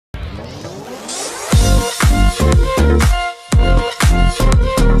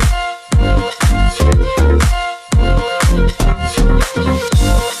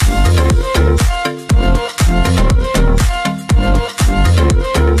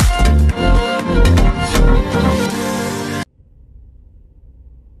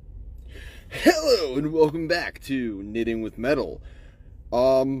welcome back to Knitting with Metal.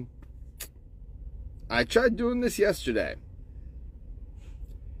 I tried doing this yesterday,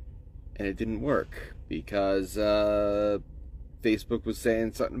 and it didn't work because Facebook was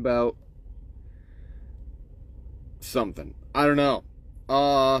saying something about something. I don't know.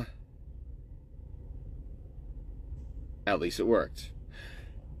 At least it worked.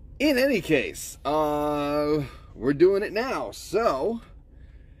 In any case, we're doing it now. So,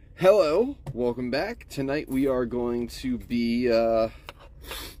 hello, welcome back. Tonight we are going to be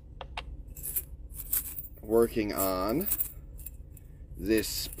working on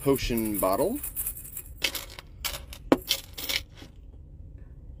this potion bottle.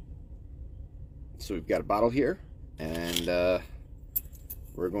 So we've got a bottle here, and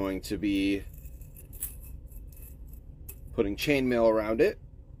we're going to be putting chainmail around it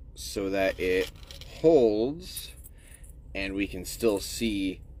so that it holds and we can still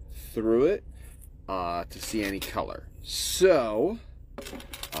see through it to see any color. So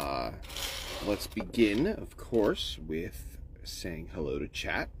let's begin, of course, with saying hello to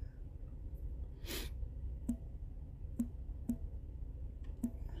chat.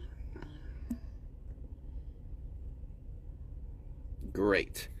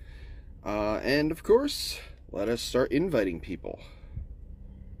 Great. And of course, let us start inviting people.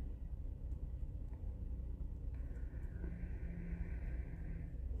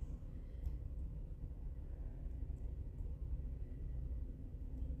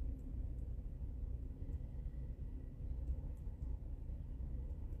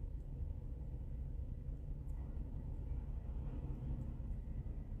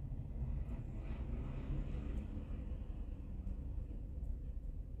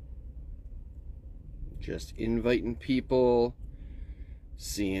 Just inviting people,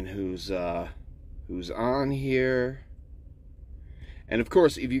 seeing who's on here. And of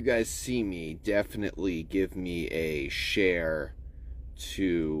course, if you guys see me, definitely give me a share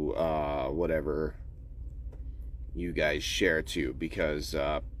to whatever you guys share to, because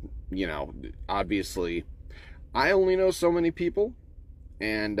you know, obviously I only know so many people,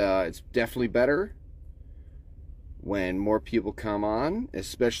 and it's definitely better when more people come on,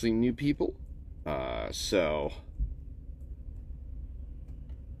 especially new people. So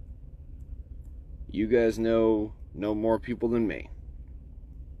you guys know more people than me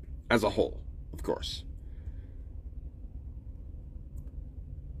as a whole, of course.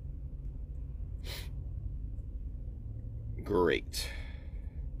 Great.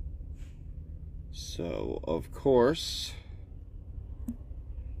 So, of course,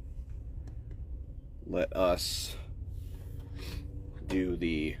 let us do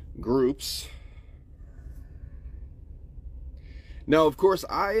the groups. Now, of course,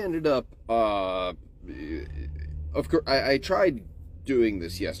 I ended up, of course, I tried doing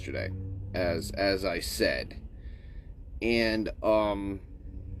this yesterday, as I said, and,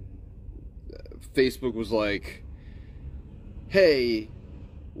 Facebook was like, hey,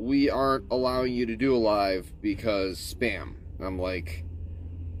 we aren't allowing you to do a live because spam. And I'm like,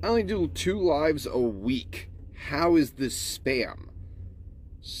 I only do 2 lives a week. How is this spam?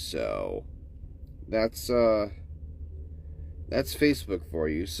 So, that's Facebook for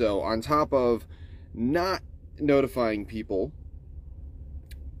you. So on top of not notifying people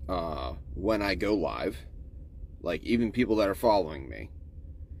when I go live, like even people that are following me,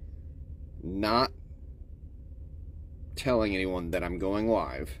 not telling anyone that I'm going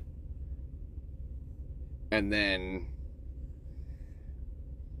live, and then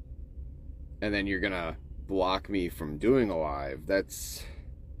you're gonna block me from doing a live. That's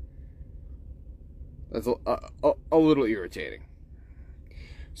a little irritating.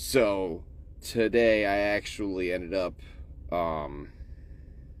 So today I actually ended up come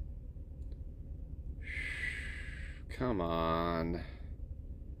on.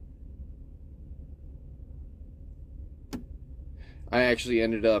 I actually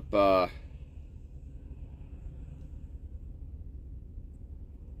ended up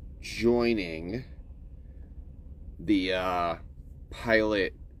joining the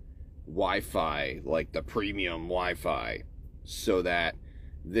pilot Wi-Fi, like the premium Wi-Fi, so that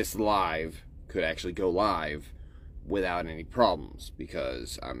this live could actually go live without any problems,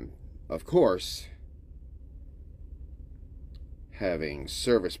 because I'm, of course, having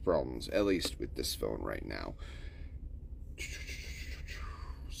service problems, at least with this phone right now.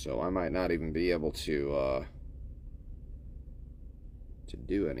 So I might not even be able to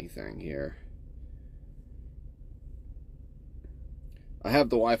do anything here. I have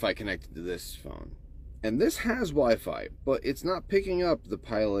the Wi-Fi connected to this phone, and this has Wi-Fi, but it's not picking up the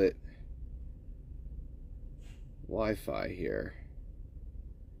pilot Wi-Fi here.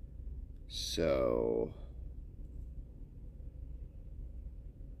 So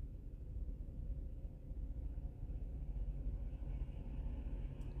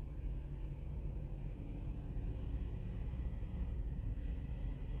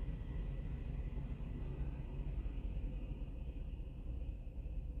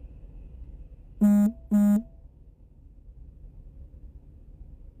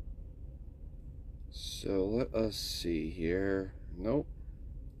let us see here. Nope.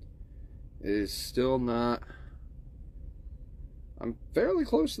 It is still not. I'm fairly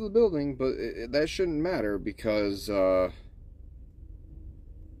close to the building, but that shouldn't matter because,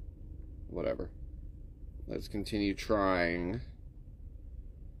 whatever. Let's continue trying.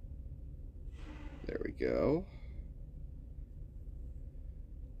 There we go.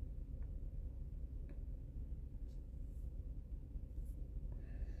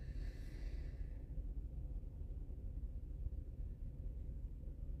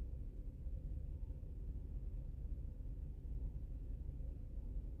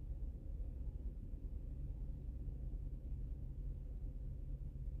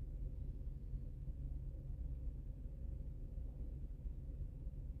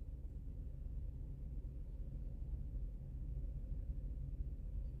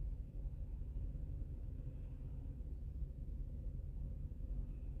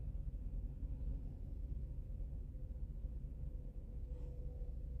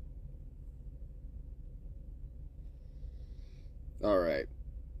 All right.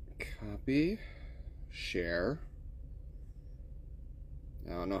 Copy, share.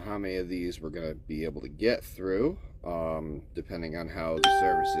 I don't know how many of these we're going to be able to get through, depending on how the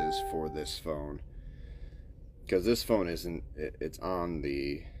service is for this phone. Because this phone isn't, it's on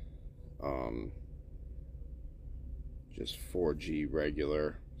the just 4G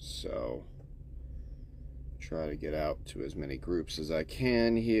regular, so try to get out to as many groups as I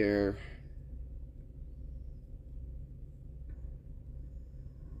can here.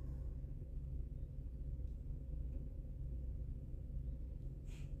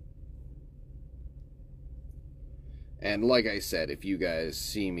 And like I said, if you guys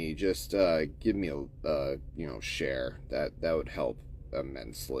see me, just give me a share. That would help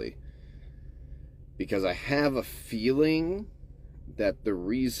immensely. Because I have a feeling that the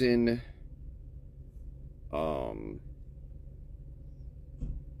reason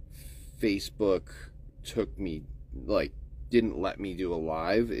Facebook took me, didn't let me do a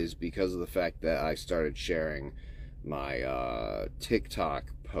live is because of the fact that I started sharing my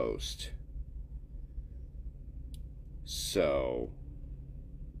TikTok post. So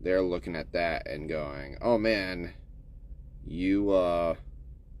they're looking at that and going, "Oh man, you're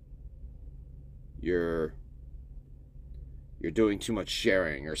doing too much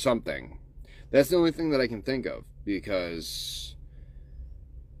sharing," or something. That's the only thing that I can think of, because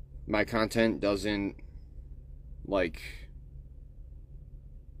my content doesn't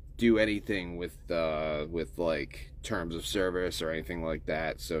do anything with terms of service or anything like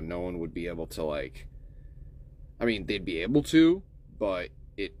that, so no one would be able to I mean, they'd be able to, but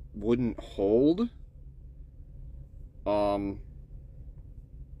it wouldn't hold. But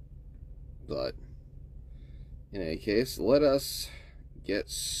in any case, let us get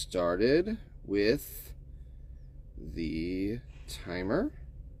started with the timer.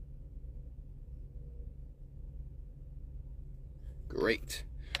 Great.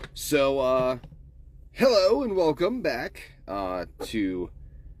 So, hello and welcome back to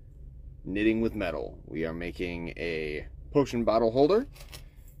Knitting with Metal. We are making a potion bottle holder.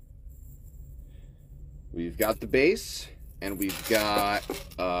 We've got the base, and we've got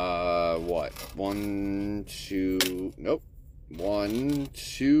what? 1, 2, nope. 1,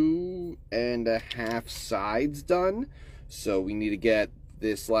 2.5 sides done. So we need to get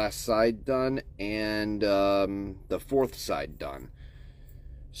this last side done and the fourth side done.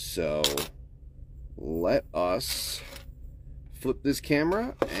 So let us flip this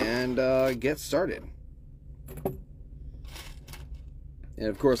camera and get started. And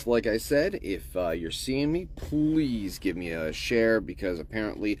of course, like I said, if you're seeing me, please give me a share, because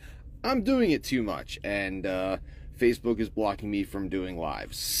apparently I'm doing it too much and Facebook is blocking me from doing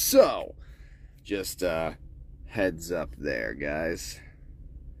lives. So just heads up there, guys.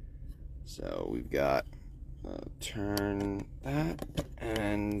 So we've got turn that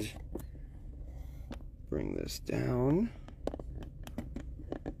and bring this down.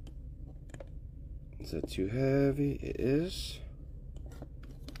 Is that too heavy? It is.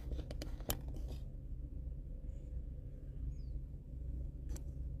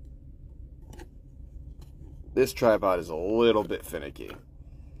 This tripod is a little bit finicky.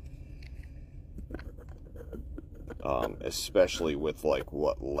 especially with like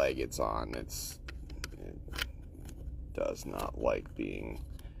what leg it's on. It does not like being...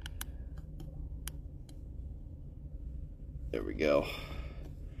 There we go.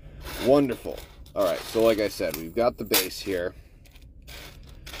 Wonderful. All right, so like I said, we've got the base here.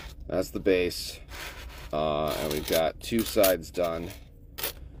 That's the base. And we've got 2 sides done.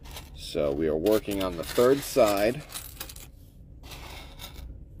 So we are working on the 3rd side.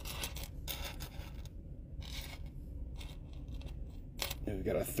 And we've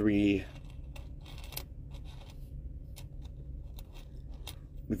got a 3.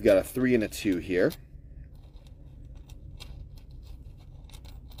 We've got a 3 and a 2 here.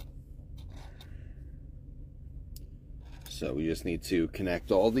 So we just need to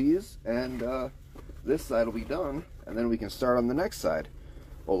connect all these, and this side will be done, and then we can start on the next side,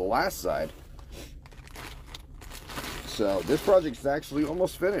 or the last side. So this project's actually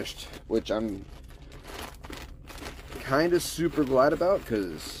almost finished, which I'm kind of super glad about,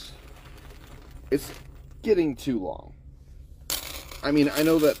 because it's getting too long. I mean, I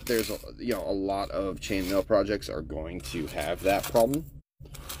know that there's a lot of chainmail projects are going to have that problem,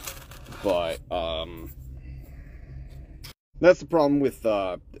 but that's the problem with,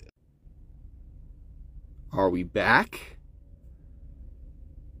 are we back?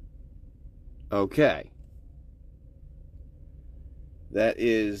 Okay. That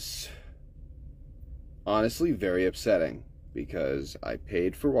is honestly very upsetting, because I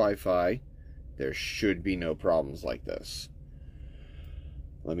paid for Wi-Fi. There should be no problems like this.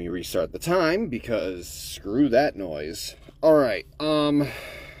 Let me restart the time, because screw that noise. Alright,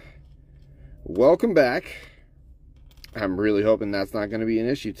 welcome back. I'm really hoping that's not going to be an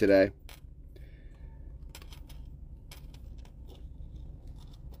issue today.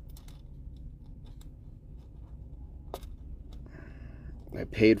 I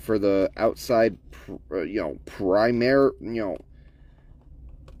paid for the outside, premier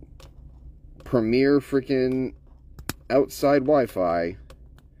freaking outside Wi-Fi.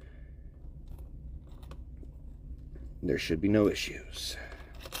 There should be no issues.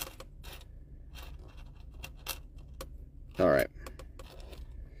 Alright,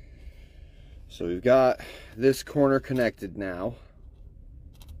 so we've got this corner connected now.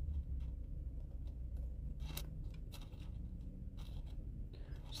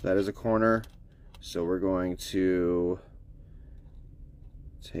 So that is a corner. So we're going to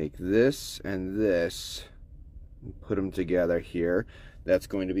take this and this and put them together here. That's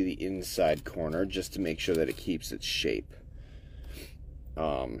going to be the inside corner, just to make sure that it keeps its shape.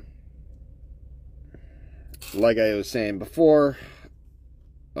 Like I was saying before,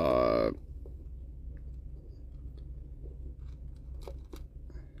 I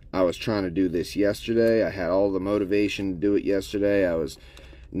was trying to do this yesterday. I had all the motivation to do it yesterday. I was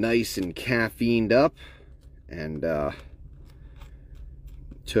nice and caffeined up, and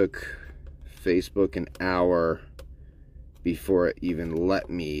took Facebook an hour before it even let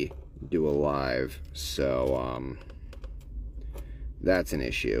me do a live. So that's an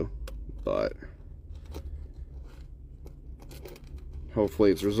issue, but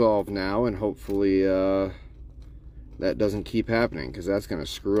hopefully it's resolved now, and hopefully that doesn't keep happening, because that's going to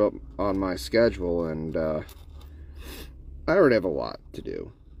screw up on my schedule, and I already have a lot to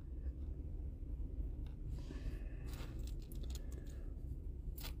do.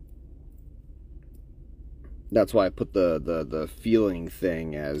 That's why I put the feeling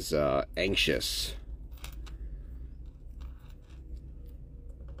thing as anxious.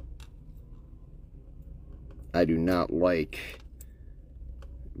 I do not like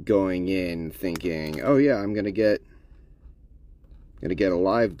going in thinking, oh yeah, I'm gonna get a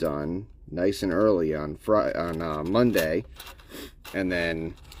live done nice and early on Monday, and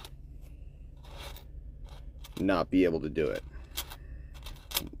then not be able to do it.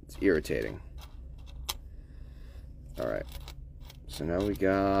 It's irritating. Alright, so now we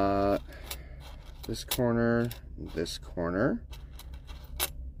got this corner, this corner.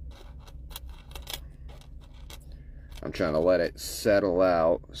 I'm trying to let it settle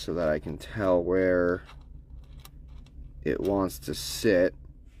out so that I can tell where it wants to sit,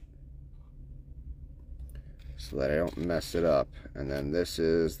 so that I don't mess it up. And then this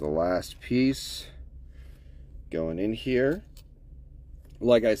is the last piece going in here.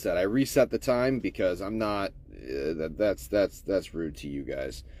 Like I said, I reset the time because I'm not that's rude to you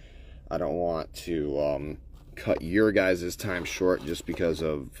guys. I don't want to cut your guys' time short just because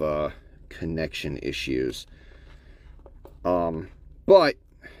of connection issues. But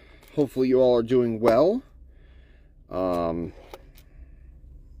hopefully you all are doing well.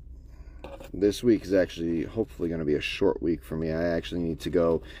 This week is actually hopefully going to be a short week for me. I actually need to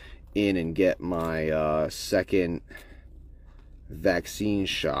go in and get my second vaccine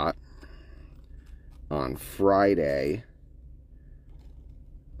shot on Friday.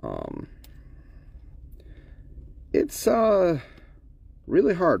 It's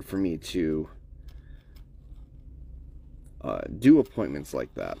really hard for me to do appointments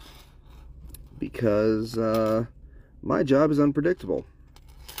like that because my job is unpredictable.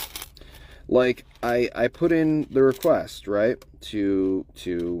 Like, I put in the request, right, to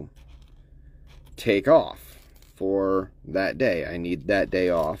take off for that day. I need that day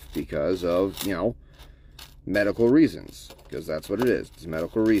off because of, you know, medical reasons, because that's what it is. It's a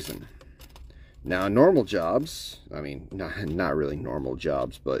medical reason. Now, normal jobs, I mean, not really normal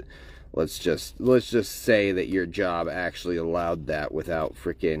jobs, but let's just say that your job actually allowed that without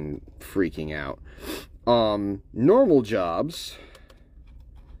freaking out. Normal jobs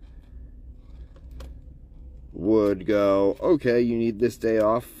would go, okay, you need this day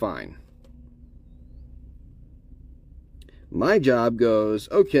off, fine. My job goes,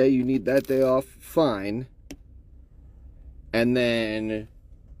 okay, you need that day off, fine. And then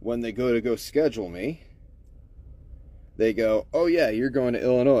when they go schedule me, they go, oh yeah, you're going to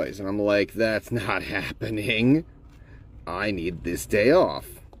Illinois. And I'm like, that's not happening. I need this day off.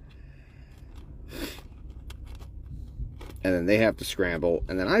 And then they have to scramble,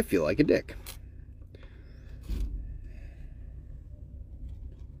 and then I feel like a dick.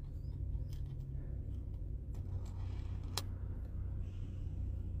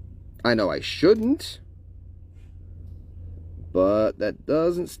 I know I shouldn't, but that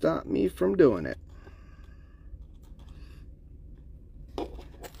doesn't stop me from doing it.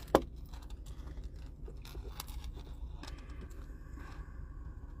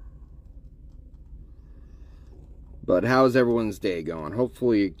 But how's everyone's day going?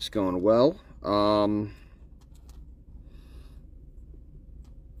 Hopefully it's going well. I'm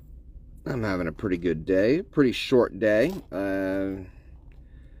having a pretty good day. Pretty short day.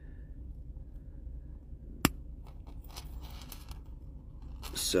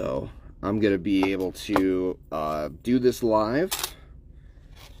 So I'm going to be able to do this live.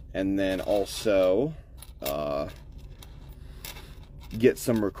 And then also get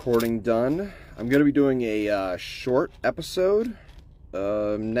some recording done. I'm going to be doing a short episode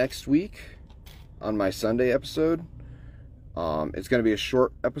next week on my Sunday episode. It's going to be a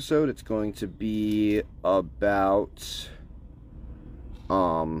short episode. It's going to be about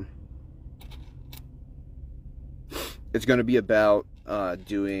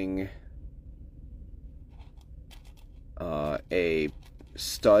doing a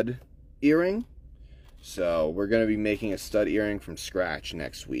stud earring. So we're going to be making a stud earring from scratch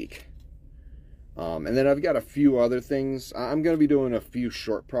next week. And then I've got a few other things. I'm going to be doing a few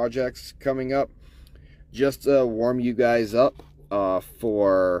short projects coming up, just to warm you guys up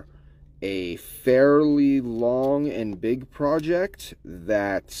for a fairly long and big project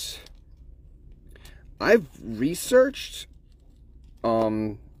that I've researched.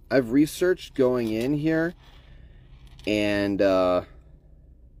 I've researched going in here, and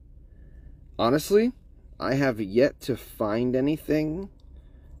honestly, I have yet to find anything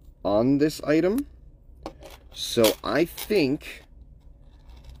on this item. So I think,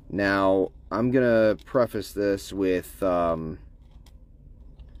 now I'm gonna preface this with you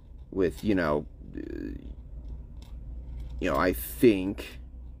know, I think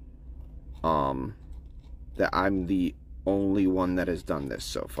that I'm the only one that has done this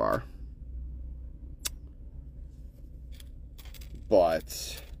so far.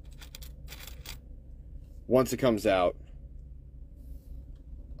 But once it comes out,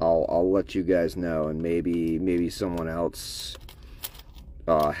 I'll let you guys know, and maybe someone else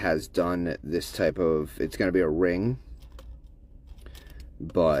has done this type of, it's gonna be a ring,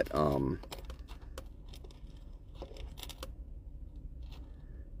 but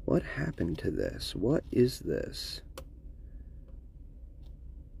what happened to this? What is this?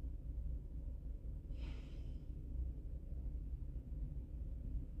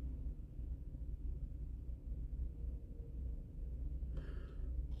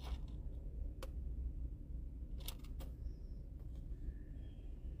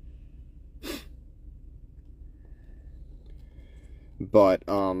 But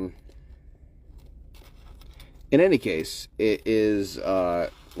in any case, it is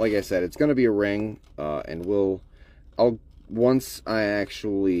like I said, it's gonna be a ring, and I'll once I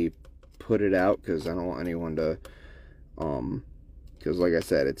actually put it out, because I don't want anyone to because like I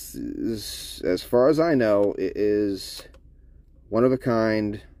said, it's as far as I know, it is one of a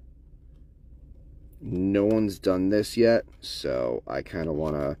kind. No one's done this yet, so I kind of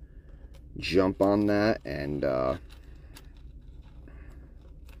want to jump on that and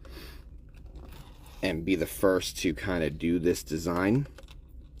and be the first to kind of do this design.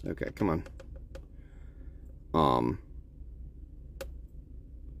 Okay, come on.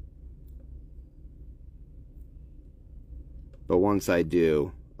 But once I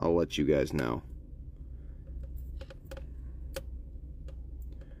do, I'll let you guys know.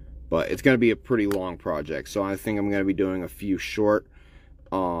 But it's going to be a pretty long project, so I think I'm going to be doing a few short,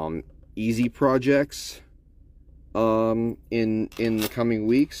 easy projects in the coming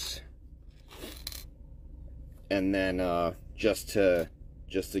weeks, and then just to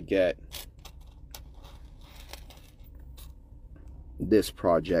get this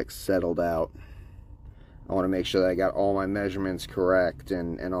project settled out. I want to make sure that I got all my measurements correct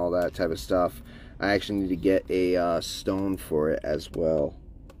and all that type of stuff. I actually need to get a stone for it as well,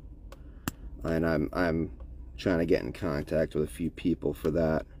 and I'm trying to get in contact with a few people for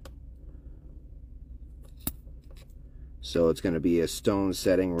that. So it's going to be a stone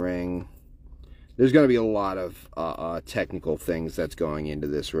setting ring. There's going to be a lot of technical things that's going into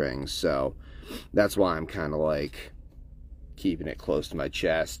this ring, so that's why I'm kind of like keeping it close to my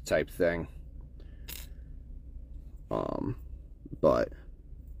chest type thing. But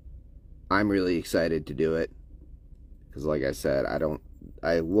I'm really excited to do it, because like I said,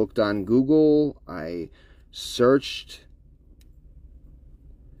 I looked on Google, I searched,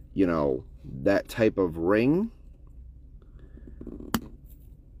 you know, that type of ring,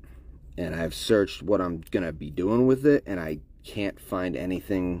 and I've searched what I'm gonna be doing with it, and I can't find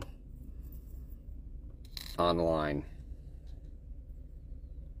anything online.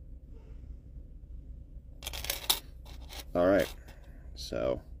 Alright,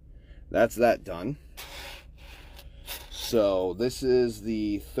 so that's that done. So this is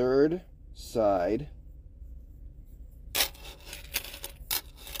the third side.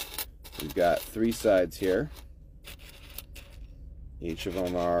 We've got 3 sides here. Each of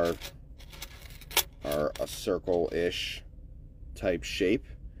them are a circle-ish type shape.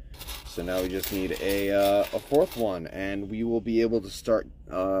 So now we just need a 4th one, and we will be able to start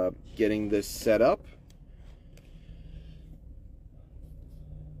getting this set up.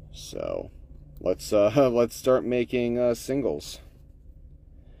 So let's start making singles.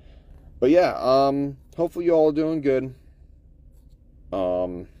 But yeah, hopefully you all are doing good.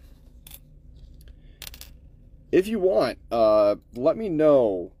 If you want, let me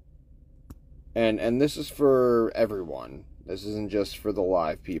know. And this is for everyone. This isn't just for the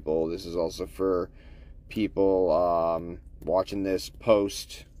live people. This is also for people watching this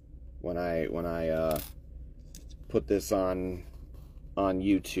post when I put this on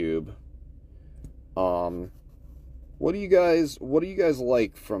YouTube. What do you guys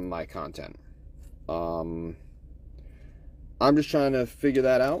like from my content? I'm just trying to figure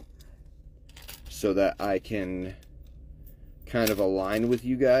that out so that I can kind of align with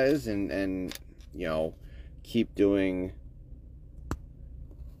you guys and you know, keep doing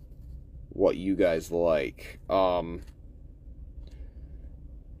what you guys like.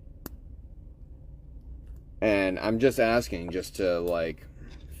 And I'm just asking just to like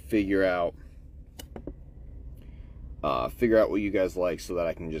figure out what you guys like so that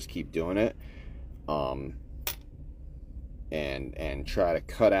I can just keep doing it. And try to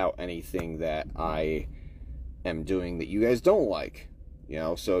cut out anything that I am doing that you guys don't like. You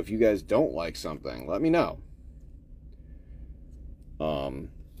know, so if you guys don't like something, let me know.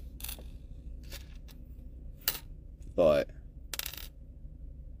 But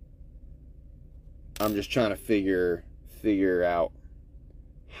I'm just trying to figure out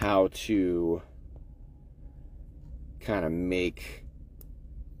how to kind of make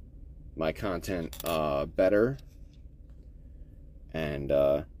my content better, and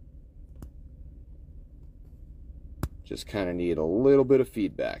just kind of need a little bit of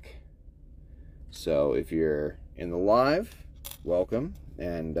feedback. So if you're in the live, welcome,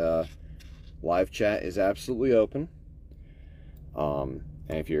 and live chat is absolutely open. And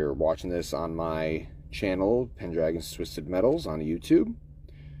if you're watching this on my channel, Pendragon's Twisted Metals on YouTube,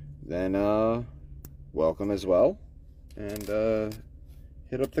 then welcome as well, and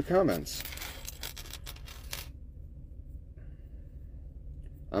hit up the comments.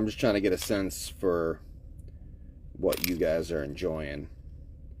 I'm just trying to get a sense for what you guys are enjoying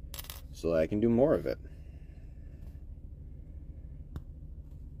so that I can do more of it.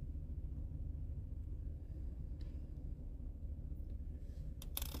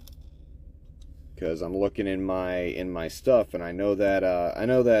 Because I'm looking in my stuff, and I know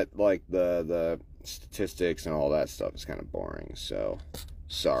that like the statistics and all that stuff is kind of boring. So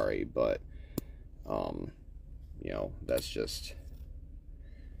sorry, but you know, that's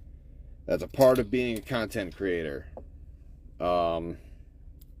a part of being a content creator. But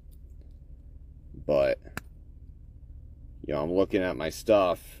but, you know, I'm looking at my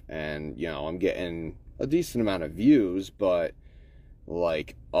stuff, and, you know, I'm getting a decent amount of views, but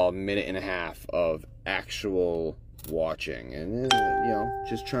like a minute and a half of actual watching. And, you know,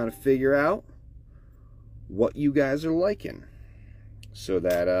 just trying to figure out what you guys are liking, so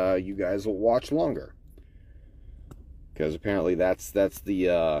that you guys will watch longer. Because apparently that's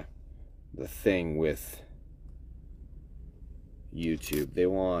the thing with YouTube. They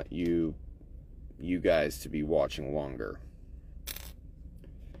want you guys to be watching longer.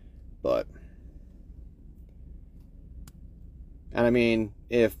 But, and I mean,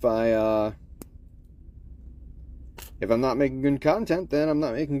 if I'm not making good content, then I'm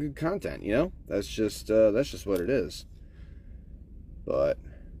not making good content, you know? That's just what it is. But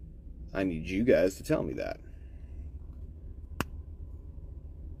I need you guys to tell me that.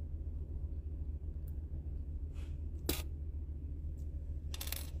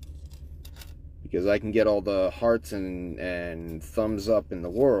 Because I can get all the hearts and thumbs up in the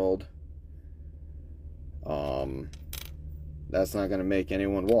world. That's not going to make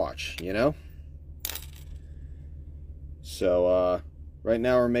anyone watch, you know? So, right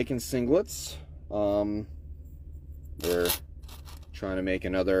now we're making singlets. We're trying to make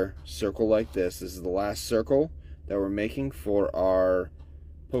another circle like this. This is the last circle that we're making for our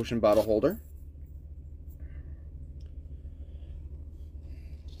potion bottle holder.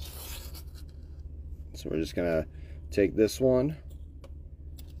 So we're just gonna take this one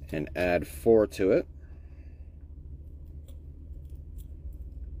and add 4 to it.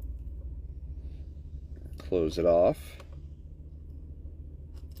 Close it off.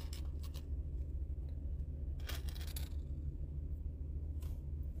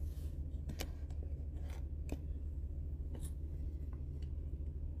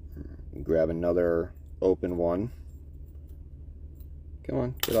 Grab another open one. Come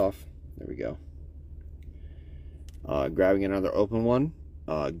on, get off. There we go. Grabbing another open one,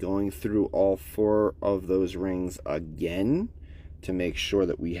 going through all 4 of those rings again to make sure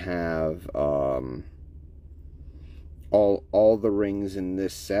that we have all the rings in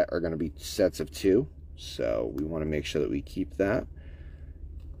this set are going to be sets of 2, so we want to make sure that we keep that.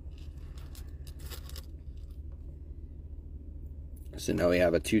 So now we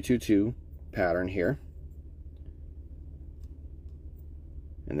have a 2-2-2 pattern here,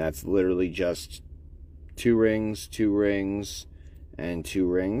 and that's literally just 2 rings, 2 rings, and 2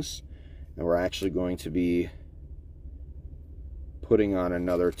 rings. And we're actually going to be putting on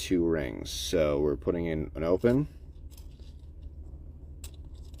another 2 rings. So we're putting in an open,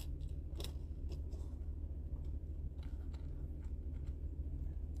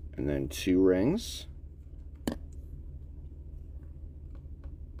 and then 2 rings.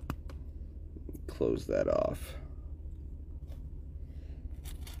 Close that off.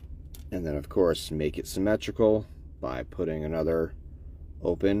 And then, of course, make it symmetrical by putting another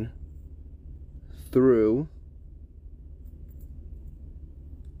open through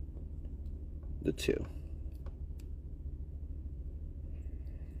the 2.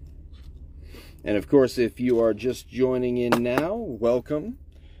 And, of course, if you are just joining in now, welcome.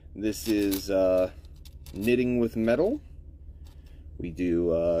 This is Knitting with Metal. We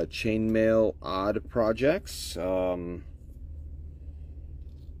do chainmail odd projects.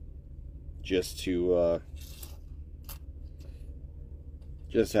 Just to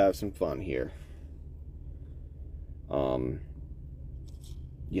have some fun here. You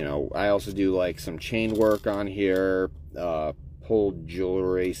know, I also do like some chain work on here, pulled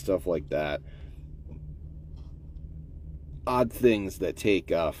jewelry, stuff like that. Odd things that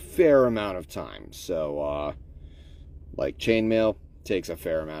take a fair amount of time. So, like chainmail takes a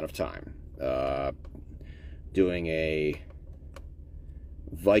fair amount of time. Doing a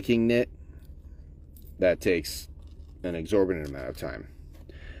Viking knit, that takes an exorbitant amount of time.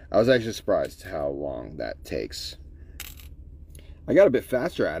 I was actually surprised how long that takes. I got a bit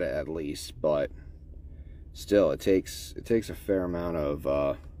faster at it at least, but still, it takes a fair amount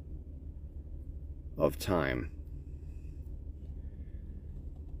of time.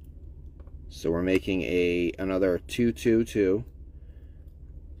 So we're making another 2-2-2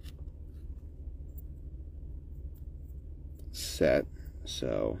 set.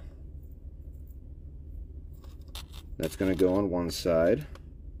 So that's going to go on one side,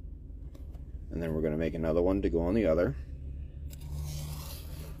 and then we're going to make another one to go on the other.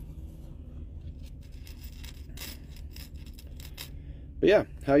 But yeah,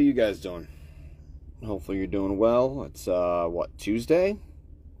 how are you guys doing? Hopefully you're doing well. It's what, Tuesday?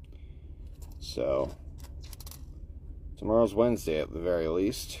 So tomorrow's Wednesday at the very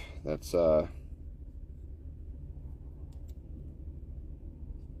least. That's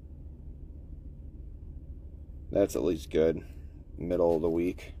That's at least good. Middle of the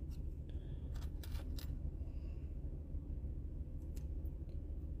week.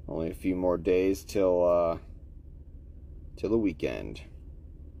 Only a few more days till the weekend.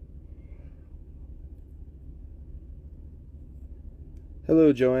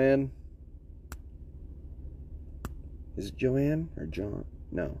 Hello, Joanne. Is it Joanne or John?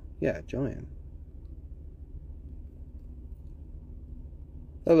 No. Yeah, Joanne.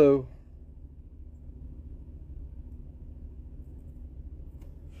 Hello.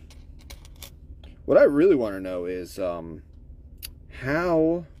 What I really want to know is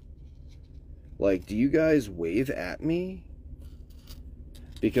how, like, do you guys wave at me?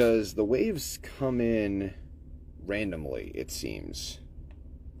 Because the waves come in randomly, it seems.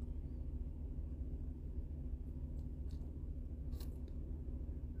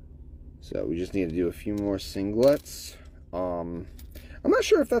 So we just need to do a few more singlets. I'm not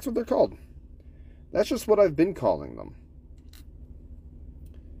sure if that's what they're called. That's just what I've been calling them.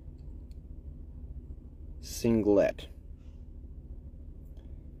 Singlet.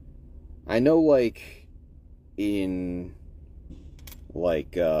 I know, like, in,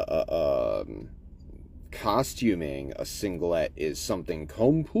 like, costuming, a singlet is something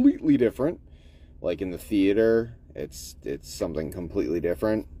completely different. Like, in the theater, it's something completely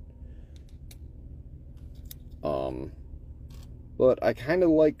different. But I kind of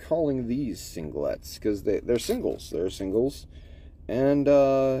like calling these singlets, because they're singles. They're singles. And,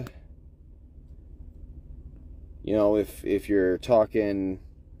 you know, if you're talking,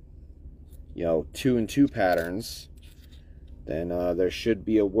 you know, 2 and 2 patterns, then there should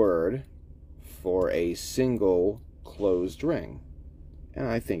be a word for a single closed ring. And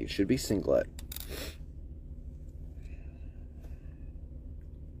I think it should be singlet.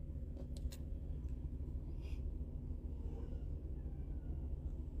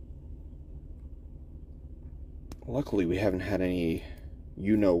 Luckily, we haven't had any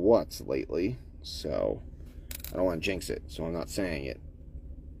you-know-whats lately, so I don't want to jinx it, so I'm not saying it.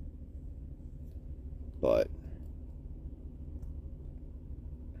 But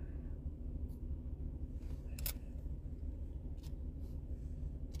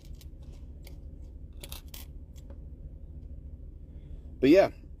yeah,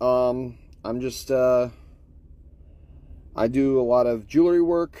 I'm just, I do a lot of jewelry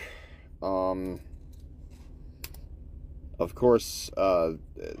work, of course,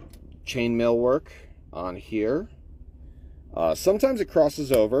 chainmail work on here. Sometimes it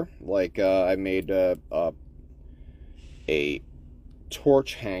crosses over, like I made a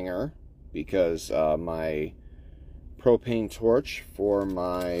torch hanger because my propane torch for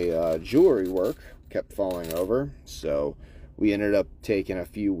my jewelry work kept falling over, so we ended up taking a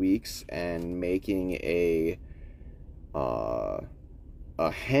few weeks and making a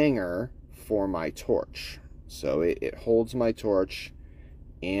hanger for my torch. So it holds my torch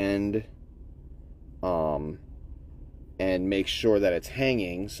and makes sure that it's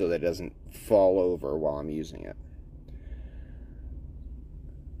hanging so that it doesn't fall over while I'm using it.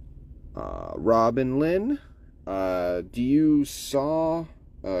 Robin Lynn, do you saw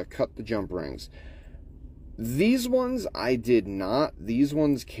cut the jump rings? These ones I did not. These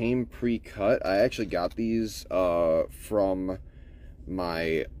ones came pre-cut. I actually got these from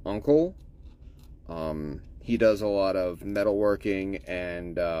my uncle. He does a lot of metalworking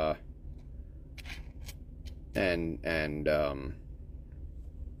and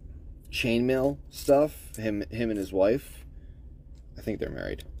chainmail stuff. Him and his wife. I think they're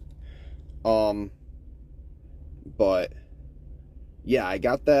married. But yeah, I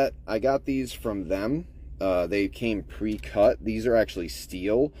got these from them. They came pre-cut. These are actually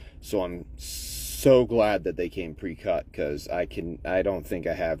steel, so I'm so glad that they came pre-cut, because I don't think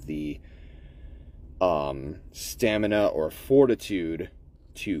I have the stamina or fortitude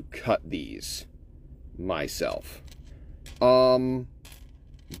to cut these myself.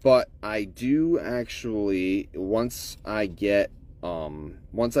 But I do actually, once I get the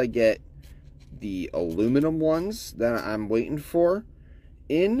aluminum ones that I'm waiting for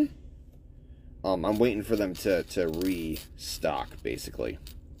in, I'm waiting for them to restock, basically.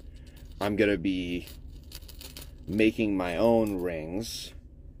 I'm gonna be making my own rings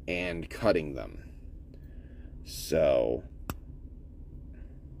and cutting them. So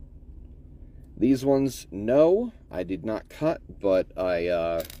these ones, no, I did not cut, but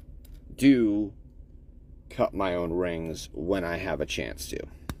I do cut my own rings when I have a chance to.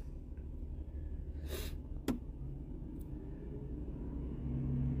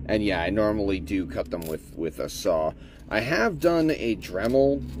 And yeah, I normally do cut them with a saw. I have done a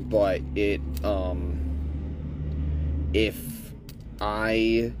Dremel, but it, if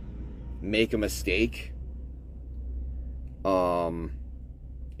I make a mistake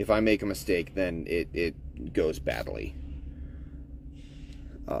If I make a mistake, then it goes badly.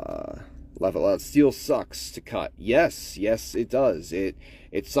 Level out. Steel sucks to cut. Yes, it does. It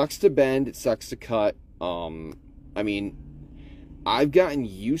sucks to bend. It sucks to cut. I mean, I've gotten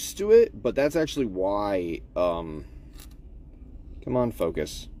used to it, but that's actually why. Come on,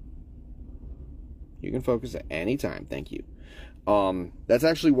 focus. You can focus at any time. Thank you. That's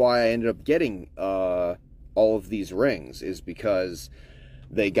actually why I ended up getting all of these rings, is because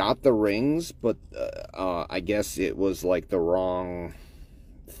they got the rings, but I guess it was like the wrong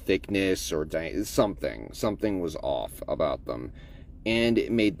thickness or something was off about them, and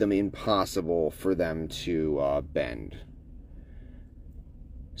it made them impossible for them to bend.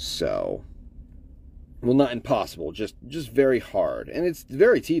 So, well, not impossible, just very hard, and it's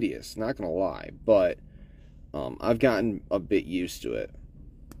very tedious, not gonna lie, but I've gotten a bit used to it.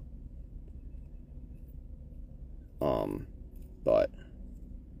 But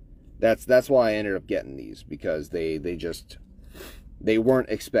that's why I ended up getting these, because they weren't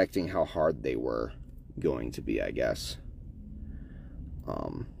expecting how hard they were going to be, I guess.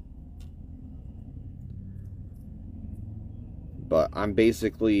 But I'm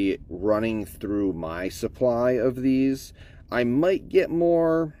basically running through my supply of these. I might get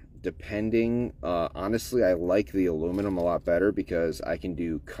more, depending. Honestly, I like the aluminum a lot better because I can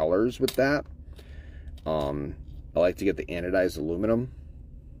do colors with that. I like to get the anodized aluminum.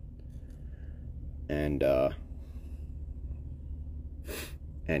 And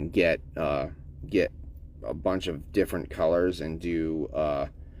get a bunch of different colors and do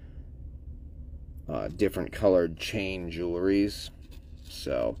different colored chain jewelries.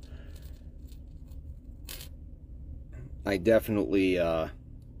 So I definitely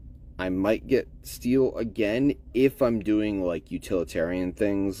I might get steel again if I'm doing like utilitarian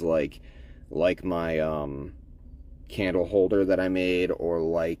things, like my candle holder that I made, or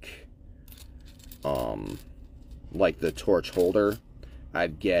like the torch holder.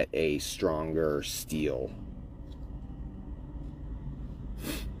 I'd get a stronger steel.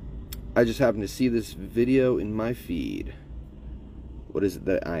 I just happened to see this video in my feed. What is it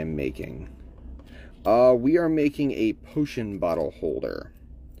that I'm making? We are making a potion bottle holder.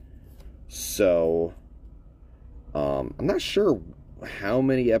 So, I'm not sure how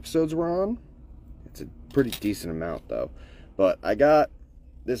many episodes we're on. It's a pretty decent amount, though. But I got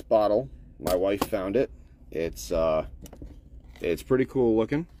this bottle. My wife found it. It's pretty cool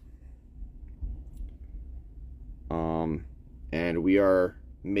looking. And we are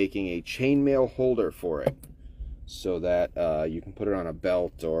making a chainmail holder for it, so that you can put it on a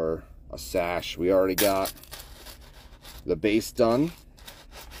belt or a sash. We already got the base done.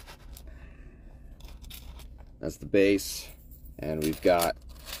 That's the base. And we've got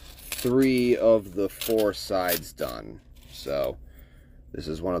 3 of the 4 sides done. So this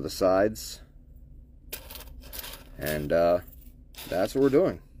is one of the sides. And that's what we're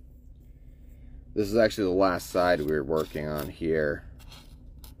doing. This is actually the last side we were working on here.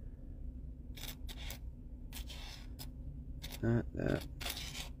 That, and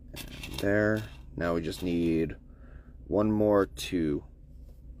there. Now we just need one more 2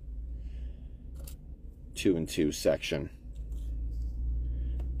 and 2 section.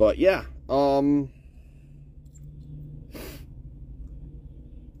 But yeah, I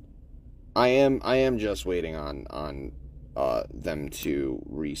am just waiting on them to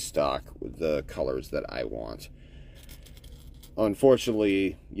restock with the colors that I want.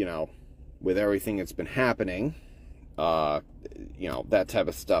 Unfortunately, you know, with everything that's been happening, you know, that type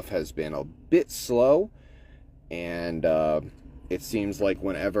of stuff has been a bit slow, and it seems like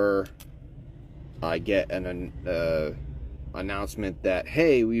whenever I get an announcement that,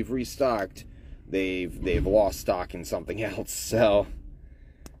 hey, we've restocked, they've lost stock in something else. So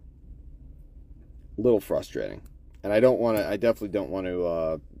a little frustrating. And I definitely don't want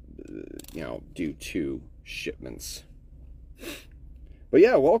to you know, do 2 shipments. But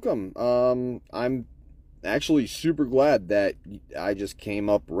yeah, welcome. I'm actually super glad that I just came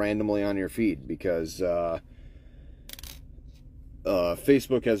up randomly on your feed, because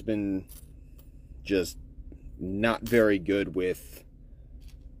Facebook has been just not very good with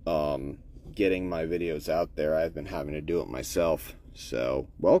getting my videos out there. I've been having to do it myself. So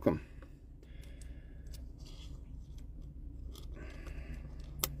welcome.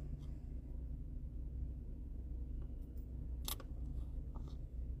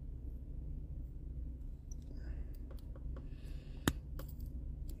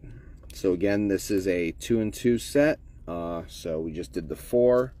 So again, this is a 2 and 2 set. So we just did the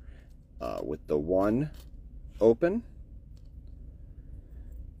 4 with the 1 open.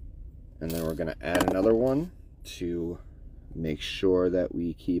 And then we're going to add another one to make sure that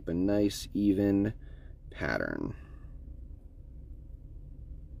we keep a nice even pattern.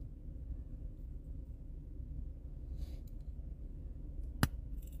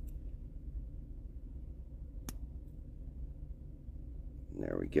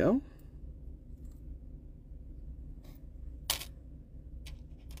 There we go.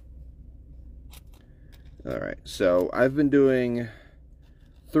 All right, so I've been doing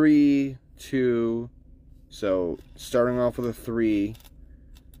 3, 2, so starting off with a 3,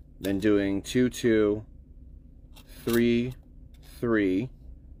 then doing 2, 2, 3, 3,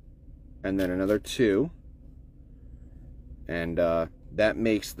 and then another 2, and that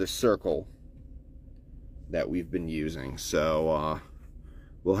makes the circle that we've been using. So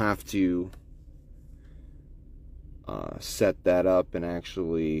we'll have to set that up and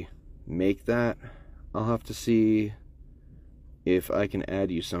actually make that. I'll have to see if I can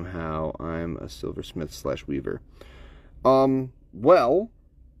add you somehow. I'm a silversmith/weaver. Well,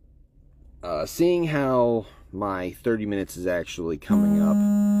 seeing how my 30 minutes is actually coming up,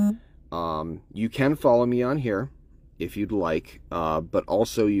 you can follow me on here if you'd like, but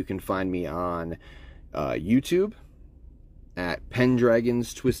also you can find me on YouTube at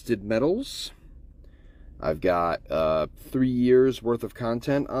Pendragon's Twisted Metals. I've got 3 years worth of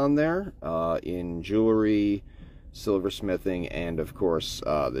content on there in jewelry, silversmithing, and of course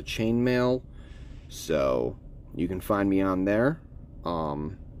the chainmail. So you can find me on there.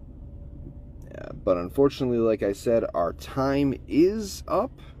 But unfortunately, like I said, our time is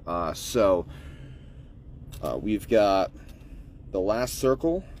up. So we've got the last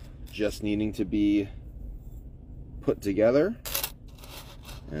circle just needing to be put together,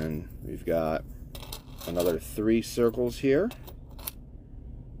 and we've got another 3 circles here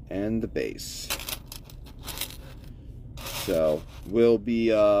and the base. So we'll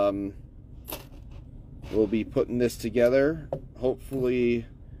be putting this together hopefully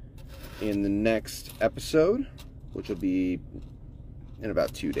in the next episode, which will be in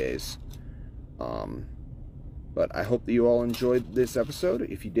about 2 days. But I hope that you all enjoyed this episode.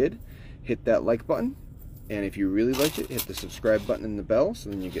 If you did, hit that like button. And if you really liked it, hit the subscribe button and the bell so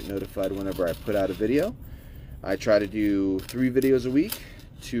then you get notified whenever I put out a video. I try to do 3 videos a week,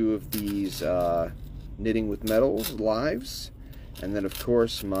 2 of these knitting with metals lives, and then of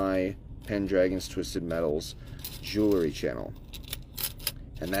course my Pendragon's Twisted Metals jewelry channel.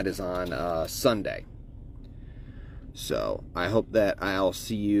 And that is on Sunday. So I hope that I'll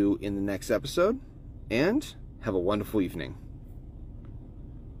see you in the next episode, and have a wonderful evening.